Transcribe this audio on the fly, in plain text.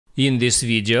In this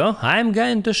video, I'm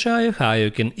going to show you how you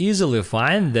can easily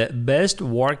find the best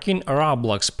working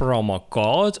Roblox promo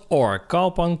code or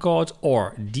coupon code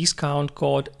or discount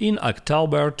code in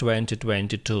October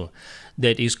 2022.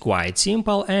 That is quite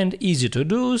simple and easy to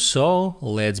do, so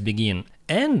let's begin.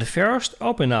 And first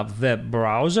open up web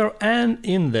browser and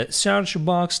in the search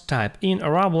box type in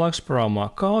Roblox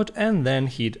promo code and then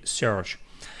hit search.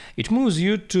 It moves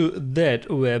you to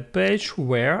that web page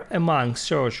where, among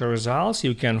search results,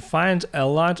 you can find a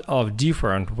lot of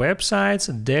different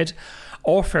websites that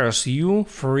offers you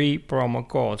free promo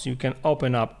codes. You can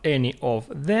open up any of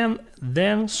them,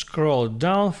 then scroll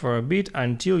down for a bit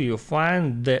until you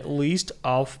find the list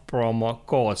of promo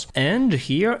codes. And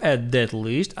here at that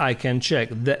list I can check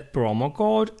the promo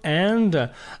code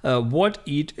and what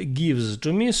it gives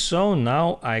to me. So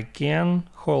now I can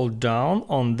hold down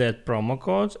on that promo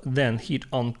code, then hit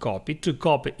on copy to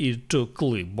copy it to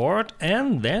clipboard,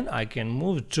 and then I can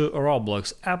move to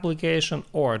Roblox application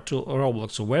or to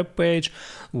Roblox web page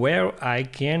where I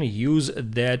can use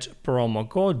that promo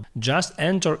code. Just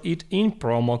enter it in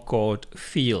promo code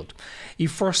field.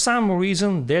 If for some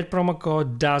reason that promo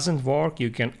code doesn't work, you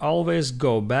can always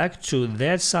go back to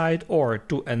that site or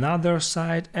to another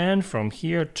site and from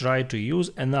here try to use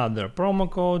another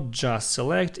promo code. Just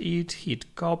select it, hit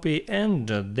copy and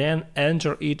then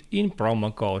enter it in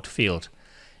promo code field.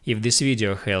 If this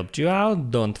video helped you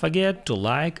out, don't forget to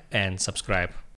like and subscribe.